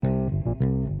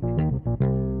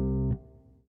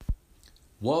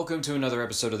Welcome to another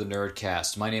episode of the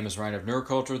Nerdcast. My name is Ryan of Nerd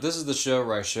Culture. This is the show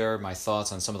where I share my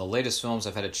thoughts on some of the latest films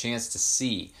I've had a chance to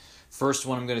see. First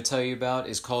one I'm going to tell you about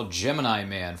is called Gemini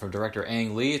Man from director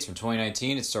Ang Lee. It's from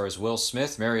 2019. It stars Will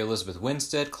Smith, Mary Elizabeth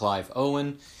Winstead, Clive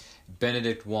Owen,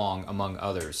 Benedict Wong, among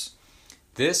others.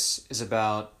 This is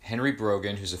about Henry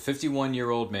Brogan, who's a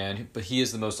 51-year-old man, but he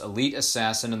is the most elite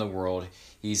assassin in the world.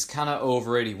 He's kind of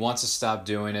over it. He wants to stop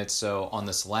doing it. So on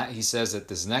this, he says that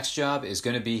this next job is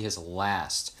going to be his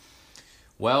last.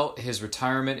 Well, his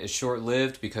retirement is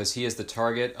short-lived because he is the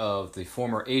target of the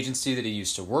former agency that he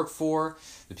used to work for.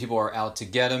 The people are out to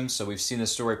get him. So we've seen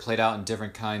this story played out in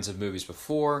different kinds of movies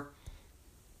before.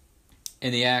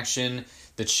 In the action,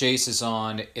 the chase is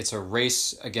on. It's a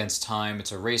race against time.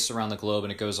 It's a race around the globe,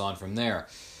 and it goes on from there.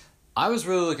 I was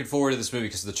really looking forward to this movie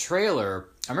because the trailer,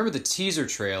 I remember the teaser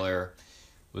trailer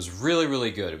was really, really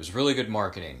good. It was really good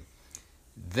marketing.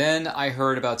 Then I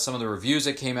heard about some of the reviews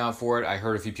that came out for it. I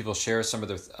heard a few people share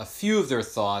a few of their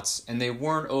thoughts, and they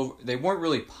weren't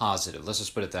really positive. Let's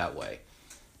just put it that way.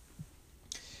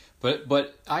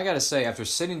 But I gotta say, after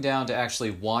sitting down to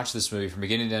actually watch this movie from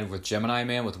beginning to end with Gemini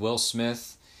Man, with Will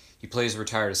Smith, he plays a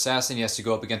retired assassin. He has to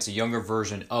go up against a younger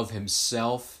version of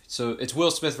himself. So it's Will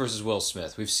Smith versus Will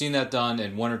Smith. We've seen that done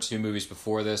in one or two movies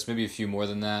before this, maybe a few more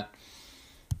than that.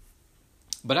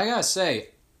 But I gotta say,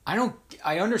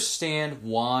 I understand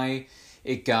why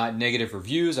it got negative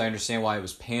reviews. I understand why it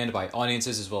was panned by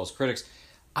audiences as well as critics.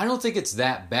 I don't think it's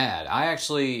that bad. I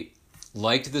actually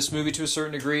liked this movie to a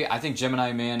certain degree. I think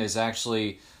Gemini Man is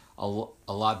actually a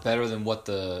lot better than what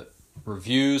the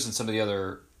reviews and some of the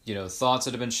other thoughts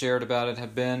that have been shared about it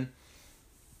have been.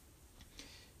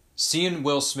 Seeing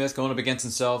Will Smith going up against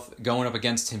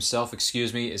himself,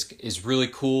 is really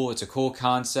cool. It's a cool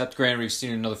concept. Granted, we've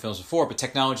seen it in other films before, but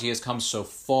technology has come so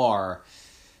far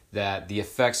that the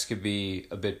effects could be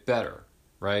a bit better,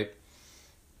 right?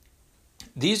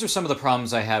 These are some of the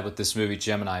problems I had with this movie,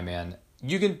 Gemini Man.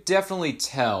 You can definitely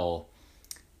tell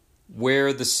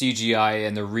where the CGI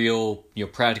and the real,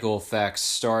 practical effects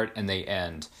start and they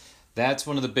end. That's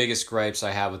one of the biggest gripes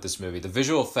I have with this movie. The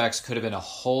visual effects could have been a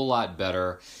whole lot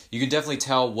better. You can definitely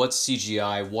tell what's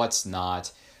CGI, what's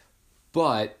not.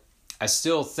 But I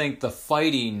still think the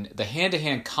fighting, the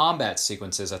hand-to-hand combat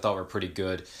sequences I thought were pretty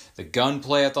good. The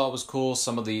gunplay I thought was cool.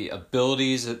 Some of the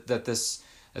abilities that this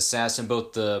assassin,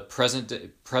 both the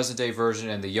present-day version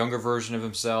and the younger version of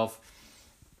himself,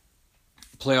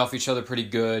 play off each other pretty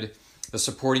good. The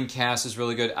supporting cast is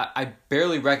really good. I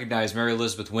barely recognize Mary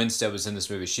Elizabeth Winstead was in this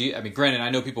movie. Granted, I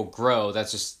know people grow.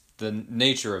 That's just the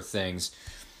nature of things.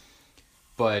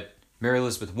 But Mary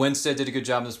Elizabeth Winstead did a good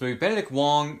job in this movie. Benedict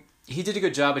Wong, he did a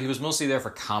good job, but he was mostly there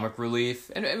for comic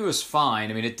relief. And it was fine.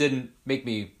 It didn't make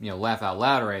me laugh out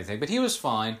loud or anything, but he was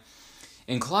fine.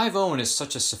 And Clive Owen is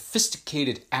such a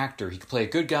sophisticated actor. He could play a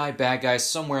good guy, bad guy,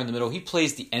 somewhere in the middle. He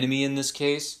plays the enemy in this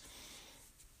case.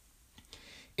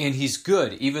 And he's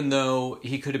good, even though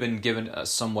he could have been given a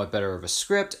somewhat better of a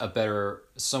script,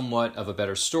 somewhat of a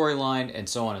better storyline, and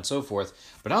so on and so forth.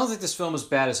 But I don't think this film is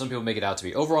bad as some people make it out to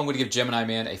be. Overall, I'm going to give Gemini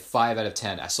Man a 5 out of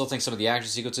 10. I still think some of the action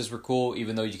sequences were cool,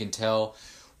 even though you can tell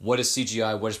what is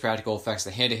CGI, what is practical effects.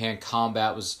 The hand-to-hand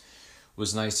combat was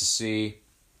nice to see.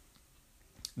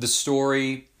 The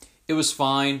story, it was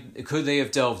fine. Could they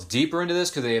have delved deeper into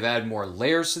this? Could they have added more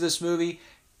layers to this movie?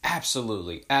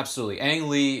 Absolutely, absolutely. Ang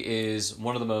Lee is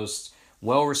one of the most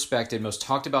well-respected, most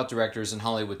talked-about directors in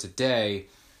Hollywood today.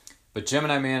 But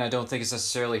Gemini Man, I don't think is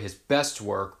necessarily his best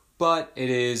work, but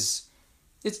it's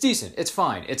decent. It's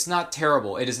fine. It's not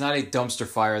terrible. It is not a dumpster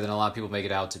fire that a lot of people make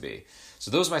it out to be.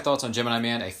 So those are my thoughts on Gemini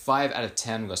Man. A 5 out of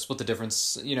 10. I'm going to split the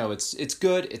difference. It's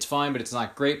good, it's fine, but it's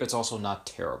not great, but it's also not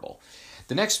terrible.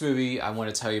 The next movie I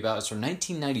want to tell you about is from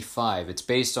 1995. It's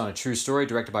based on a true story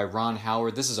directed by Ron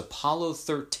Howard. This is Apollo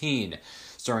 13,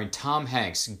 starring Tom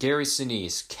Hanks, Gary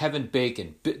Sinise, Kevin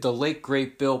Bacon, the late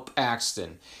great Bill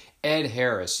Paxton, Ed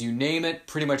Harris. You name it,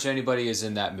 pretty much anybody is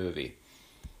in that movie.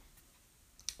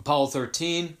 Apollo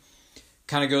 13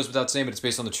 kind of goes without saying, but it's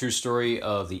based on the true story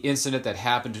of the incident that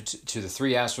happened to the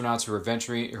 3 astronauts who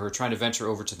were trying to venture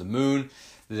over to the moon.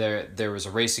 There was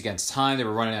a race against time. They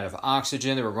were running out of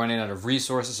oxygen. They were running out of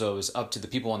resources, so it was up to the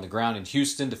people on the ground in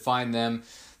Houston to find them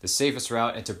the safest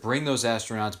route and to bring those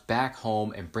astronauts back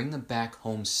home and bring them back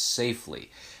home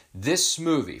safely. This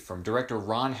movie from director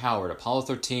Ron Howard, Apollo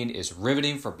 13, is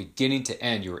riveting from beginning to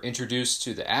end. You were introduced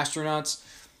to the astronauts.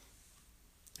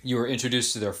 You were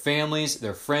introduced to their families,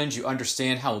 their friends. You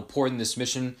understand how important this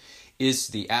mission is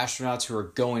to the astronauts who are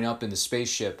going up in the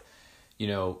spaceship,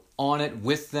 on it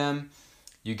with them.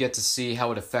 You get to see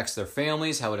how it affects their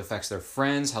families, how it affects their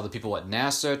friends, how the people at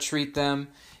NASA treat them,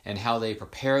 and how they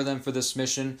prepare them for this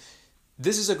mission.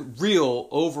 this is a real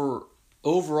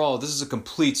overall, this is a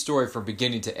complete story from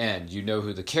beginning to end. You know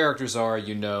who the characters are,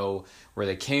 you know where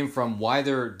they came from, why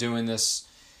they're doing this,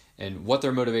 and what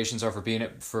their motivations are for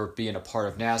being a part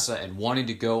of NASA and wanting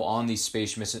to go on these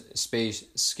space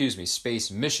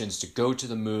missions to go to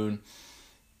the moon.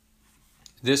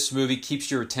 This movie keeps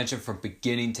your attention from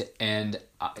beginning to end.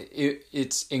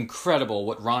 It's incredible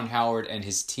what Ron Howard and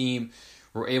his team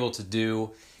were able to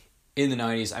do in the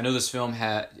 90s. I know this film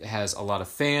has a lot of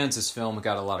fans. This film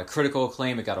got a lot of critical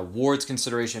acclaim. It got awards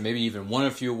consideration, maybe even won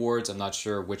a few awards. I'm not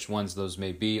sure which ones those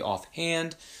may be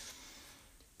offhand.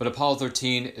 But Apollo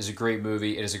 13 is a great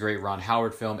movie. It is a great Ron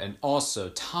Howard film. And also,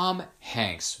 Tom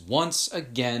Hanks once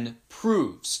again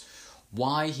proves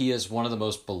why he is one of the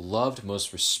most beloved,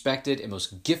 most respected, and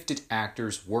most gifted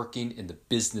actors working in the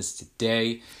business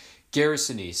today. Gary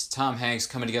Sinise, Tom Hanks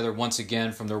coming together once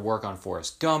again from their work on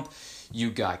Forrest Gump.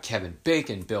 You got Kevin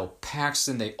Bacon, Bill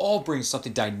Paxton. They all bring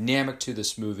something dynamic to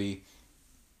this movie.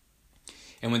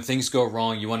 And when things go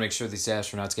wrong, you want to make sure these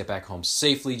astronauts get back home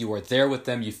safely. You are there with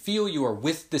them. You feel you are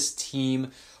with this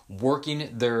team working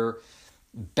their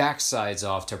backsides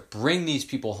off to bring these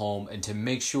people home and to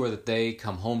make sure that they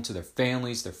come home to their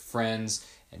families, their friends,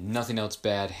 and nothing else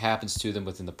bad happens to them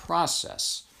within the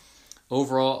process.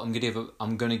 Overall, I'm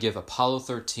going to give Apollo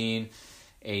 13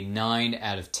 a 9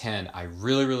 out of 10. I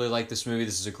really, really like this movie.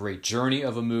 This is a great journey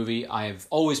of a movie. I have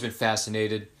always been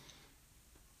fascinated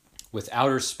with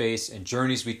outer space and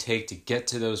journeys we take to get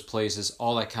to those places,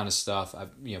 all that kind of stuff.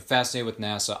 I'm fascinated with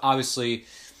NASA. Obviously,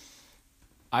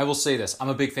 I will say this. I'm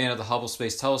a big fan of the Hubble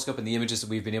Space Telescope and the images that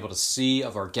we've been able to see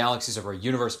of our galaxies, of our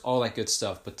universe, all that good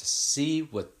stuff. But to see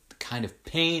what kind of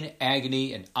pain,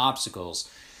 agony, and obstacles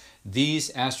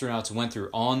these astronauts went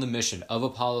through on the mission of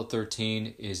Apollo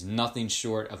 13 is nothing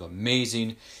short of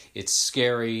amazing. It's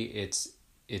scary. It's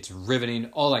riveting.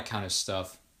 All that kind of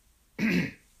stuff.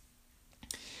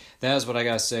 That is what I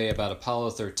got to say about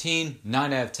Apollo 13.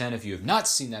 9 out of 10. If you have not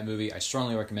seen that movie, I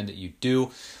strongly recommend that you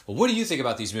do. But what do you think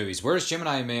about these movies? Where does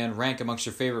Gemini Man rank amongst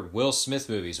your favorite Will Smith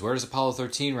movies? Where does Apollo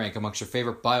 13 rank amongst your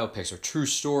favorite biopics or true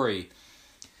story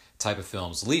type of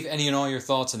films? Leave any and all your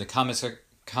thoughts in the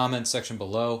comment section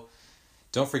below.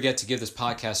 Don't forget to give this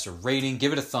podcast a rating.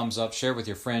 Give it a thumbs up. Share it with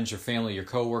your friends, your family, your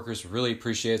coworkers. Really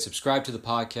appreciate it. Subscribe to the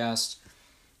podcast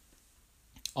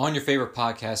on your favorite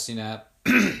podcasting app.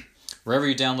 Wherever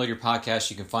you download your podcast,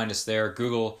 you can find us there.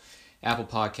 Google, Apple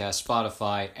Podcasts,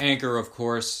 Spotify, Anchor, of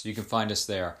course. You can find us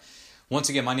there. Once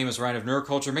again, my name is Ryan of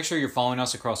Nerdculture. Make sure you're following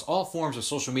us across all forms of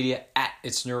social media at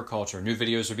It's Nerdculture. New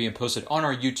videos are being posted on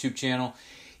our YouTube channel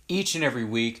each and every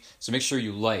week. So make sure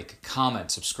you like, comment,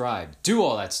 subscribe, do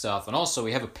all that stuff. And also,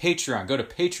 we have a Patreon. Go to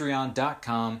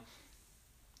patreon.com/It's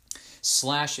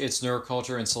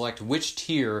Nerdculture and select which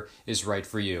tier is right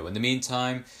for you. In the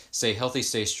meantime, stay healthy,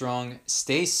 stay strong,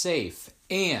 stay safe,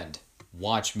 and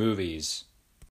watch movies.